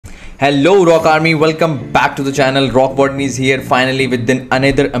Hello Rock Army, welcome back to the channel. Rockbottom is here finally with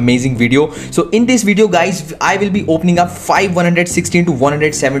another amazing video. So in this video guys, I will be opening up 5 116 to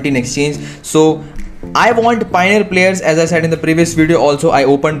 117 exchange. So I want pioneer players. As I said in the previous video also, I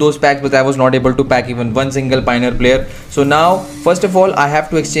opened those packs but I was not able to pack even one single pioneer player. So now first of all I have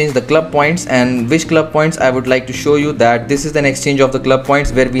to exchange the club points, and which club points I would like to show you that this is an exchange of the club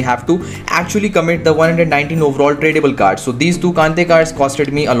points where we have to actually commit the 119 overall tradable cards. So these two Kante cards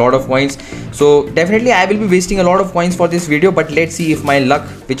costed me a lot of points, so definitely I will be wasting a lot of points for this video, but let's see if my luck,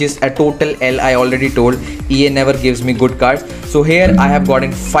 which is a total L. I already told EA never gives me good cards. So here I have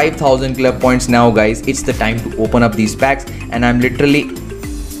gotten 5,000 club points now guys. It's the time to open up these packs and I'm literally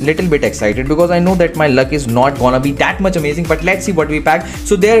little bit excited because I know that my luck is not gonna be that much amazing, but let's see what we pack.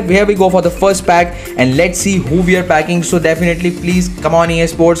 So here we go for the first pack and let's see who we are packing. So definitely please come on EA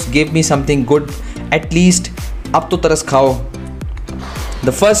Sports, give me something good, at least up to taras khao.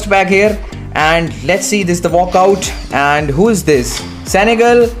 The first pack here, and let's see, this is the walkout. And who is this?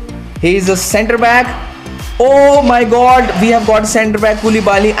 Senegal. He is a center back. Oh my god, we have got center back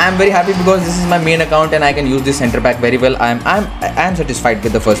Koulibaly. I am very happy because this is my main account and I can use this center back very well. I am satisfied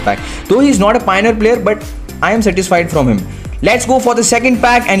with the first pack. Though he is not a pioneer player, but I am satisfied from him. Let's go for the second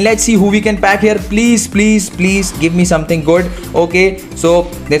pack and let's see who we can pack here. Please give me something good. Okay, so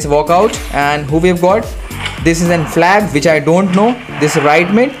let's walk out. And who we have got? This is an flag which I don't know. This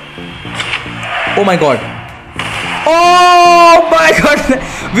right mid. Oh my god. Oh my god.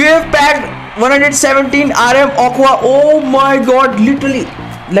 We have packed 117 RM Aqua. Oh my god, literally.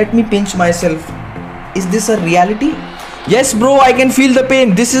 Let me pinch myself. Is this a reality? Yes bro, I can feel the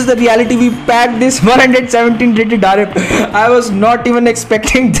pain. This is the reality. We packed this 117 rated RM. I was not even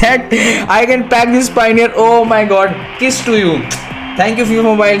expecting that I can pack this pioneer. Oh my god, kiss to you. Thank you FIFA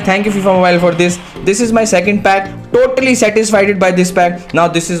Mobile. Thank you FIFA Mobile for this. This is my second pack. Totally satisfied by this pack. Now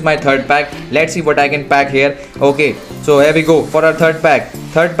this is my third pack. Let's see what I can pack here. Okay, so here we go for our third pack.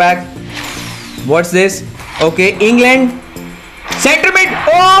 Third pack. What's this? Okay, England. Center mid.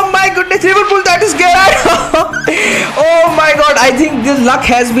 Oh my goodness, Liverpool, that is Gerrard. Oh my god, I think this luck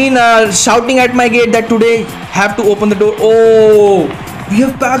has been shouting at my gate that today have to open the door. Oh, we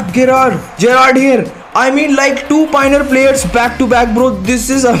have packed Gerrard here. I mean like two pioneer players back to back, bro. This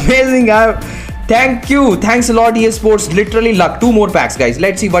is amazing. Thank you. Thanks a lot EA Sports. Literally luck. Two more packs guys.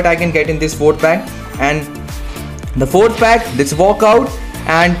 Let's see what I can get in this fourth pack. And the fourth pack, this walkout.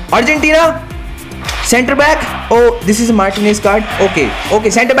 And Argentina. Center back. Oh, this is a Martinez card. Okay,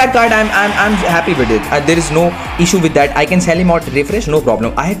 center back card. I'm happy with it. There is no issue with that. I can sell him out, refresh, no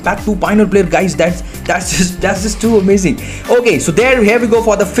problem. I had packed two pioneer player guys. That's just too amazing. Okay, so here we go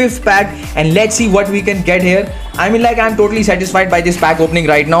for the fifth pack and let's see what we can get here. I mean like I'm totally satisfied by this pack opening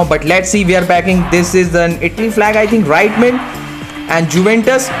right now, but let's see, we are packing. This is an Italy flag, I think, right mid. And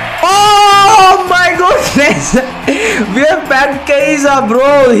Juventus. Oh my goodness. We have packed Kaiza,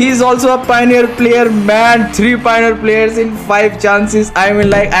 bro. He's also a pioneer player, man. 3 pioneer players in 5 chances. I mean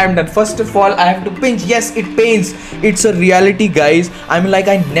like I'm done. First of all I have to pinch. Yes, it pains. It's a reality guys. I mean like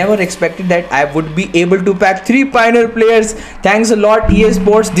I never expected that I would be able to pack 3 pioneer players. Thanks a lot EA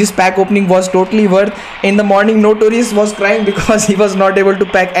Sports. This pack opening was totally worth. In the morning Notorious was crying because he was not able to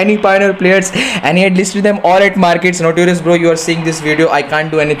pack any pioneer players and he had listed them all at markets. Notorious bro, you are seeing this video, I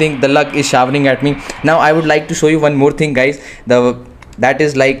can't do anything. The luck is showering at me. Now I would like to show you one more thing guys. That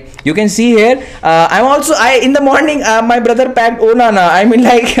is like you can see here, in the morning my brother packed Onana. I mean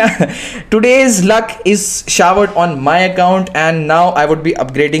like today's luck is showered on my account and now I would be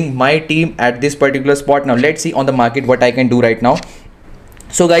upgrading my team at this particular spot. Now let's see on the market what I can do right now.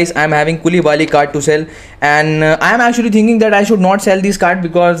 So guys, I'm having Koulibaly card to sell and I am actually thinking that I should not sell this card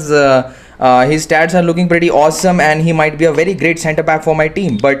because his stats are looking pretty awesome and he might be a very great center back for my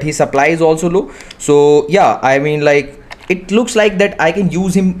team, but his supply is also low. So yeah, I mean like it looks like that I can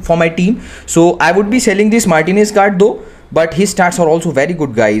use him for my team. So I would be selling this Martinez card though, but his stats are also very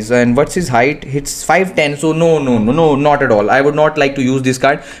good guys. And what's his height? It's 5'10". So no, not at all. I would not like to use this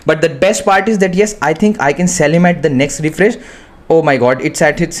card. But the best part is that yes, I think I can sell him at the next refresh. Oh my god,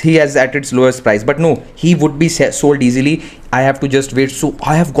 he has at its lowest price, but no, he would be sold easily. I have to just wait. So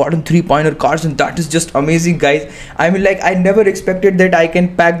I have gotten 3 pioneer cards and that is just amazing guys. I mean like I never expected that I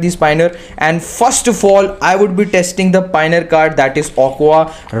can pack this pioneer. And first of all I would be testing the pioneer card, that is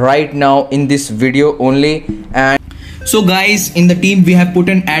Aqua, right now in this video only. And so guys, in the team we have put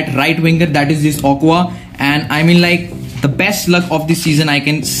in at right winger, that is this Aqua. And I mean like the best luck of this season I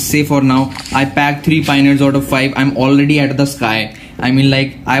can say for now. I packed 3 pioneers out of 5. I'm already at the sky. I mean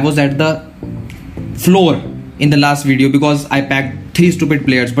like I was at the floor in the last video because I packed 3 stupid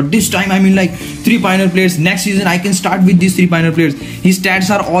players, but this time I mean like 3 pioneer players. Next season I can start with these 3 pioneer players. His stats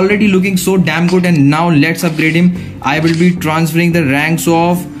are already looking so damn good, and now let's upgrade him. I will be transferring the ranks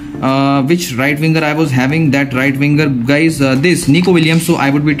of which right winger I was having. That right winger, guys, this Nico Williams. So I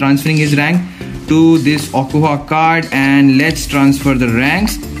would be transferring his rank to this Okoha card, and let's transfer the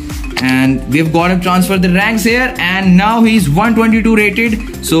ranks. And we've got him transfer the ranks here, and now he's 122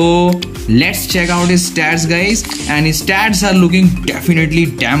 rated. So let's check out his stats, guys, and his stats are looking definitely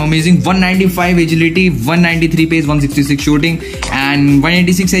damn amazing. 195 agility, 193 pace, 166 shooting, and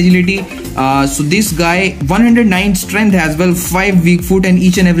 186 agility. So this guy 109 strength as well, 5 weak foot, and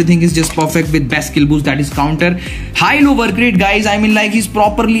each and everything is just perfect with best skill boost, that is counter. High low work rate, guys. I mean like he's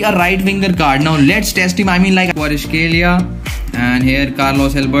properly a right winger card. Now let's test him. I mean like Kvaratskhelia, and here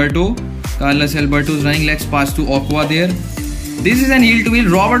Carlos Alberto. Carlos Alberto is running. Let's pass to Aqua there. This is an heel to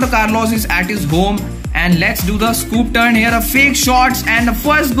heel. Roberto Carlos is at his home, and let's do the scoop turn here. A fake shots and the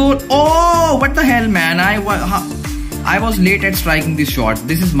first goal. Oh, what the hell, man! I was late at striking this shot.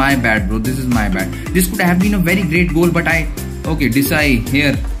 This is my bad, bro. This is my bad. This could have been a very great goal, but okay. Desai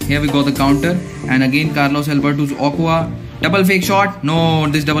here. Here we go the counter, and again Carlos Alberto's Aqua. Double fake shot. No,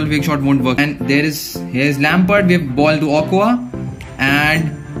 this double fake shot won't work. And here's Lampard. We have ball to Aqua,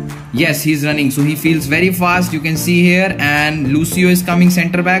 and yes, he's running, so he feels very fast. You can see here, and Lucio is coming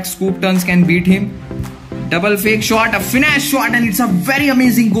center back. Scoop turns can beat him. Double fake shot, a finesse shot, and it's a very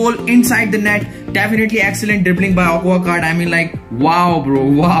amazing goal inside the net. Definitely excellent dribbling by Aqua card. I mean like, wow, bro,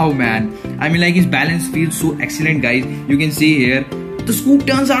 wow, man. I mean like his balance feels so excellent, guys. You can see here, the scoop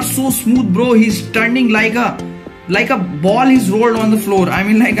turns are so smooth, bro. He's turning like a ball is rolled on the floor. I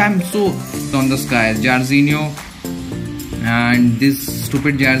mean like I'm so on the sky. Jarzinho, and this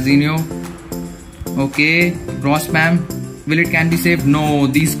stupid Jarzinho. Okay, cross spam. Will it can be saved? No,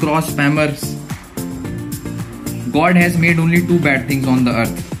 these cross spammers. God has made only 2 bad things on the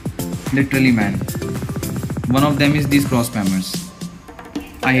earth. Literally, man. One of them is these cross spammers.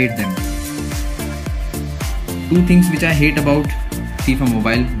 I hate them. 2 things which I hate about FIFA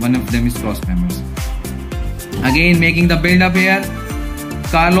Mobile. One of them is cross spammers. Again, making the build up here.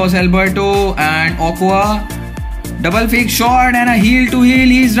 Carlos Alberto and Aqua. Double fake shot and a heel to heel.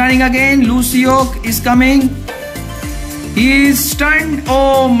 He's running again. Lucio is coming. He is stunned.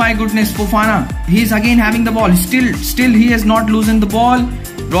 Oh my goodness, Fofana. He's again having the ball. Still he has not loosened the ball.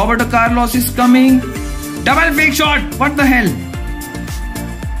 Roberto Carlos is coming. Double fake shot. What the hell?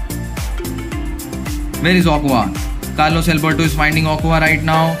 Where is Aqua? Carlos Alberto is finding Aqua right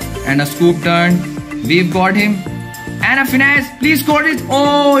now. And a scoop turn. We've got him. And a finesse. Please score it.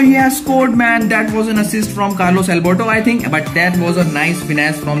 Oh, he has scored, man. That was an assist from Carlos Alberto, I think. But that was a nice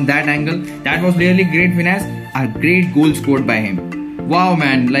finesse from that angle. That was really great finesse. A great goal scored by him. Wow,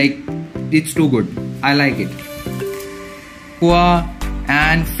 man. Like, it's too good. I like it.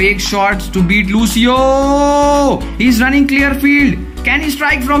 And fake shots to beat Lucio. He's running clear field. Can he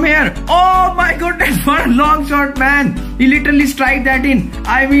strike from here? Oh my goodness, what a long shot, man. He literally strike that in.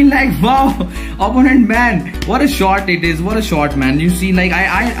 I mean like, wow. Opponent, man, what a shot it is. What a shot, man. You see, like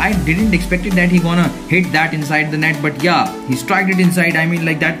I didn't expect it that he gonna hit that inside the net, but yeah, he struck it inside. I mean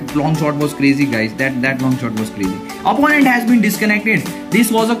like that long shot was crazy, guys. That long shot was crazy. Opponent has been disconnected.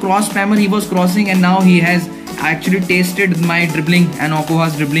 This was a cross spammer. He was crossing, and now he has actually tasted my dribbling and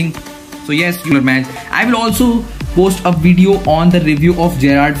Okoha's dribbling. So yes, man, I will also post a video on the review of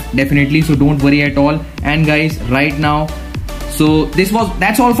Gerrard, definitely, so don't worry at all. And guys, right now, so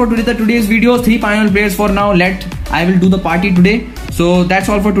that's all for today's video. 3 pioneer players for now. I will do the party today. So that's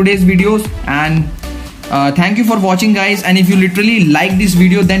all for today's videos, and thank you for watching, guys. And if you literally like this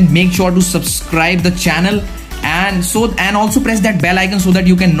video, then make sure to subscribe the channel, and also press that bell icon so that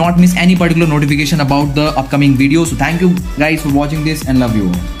you cannot miss any particular notification about the upcoming video. So thank you guys for watching this, and love you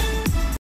all.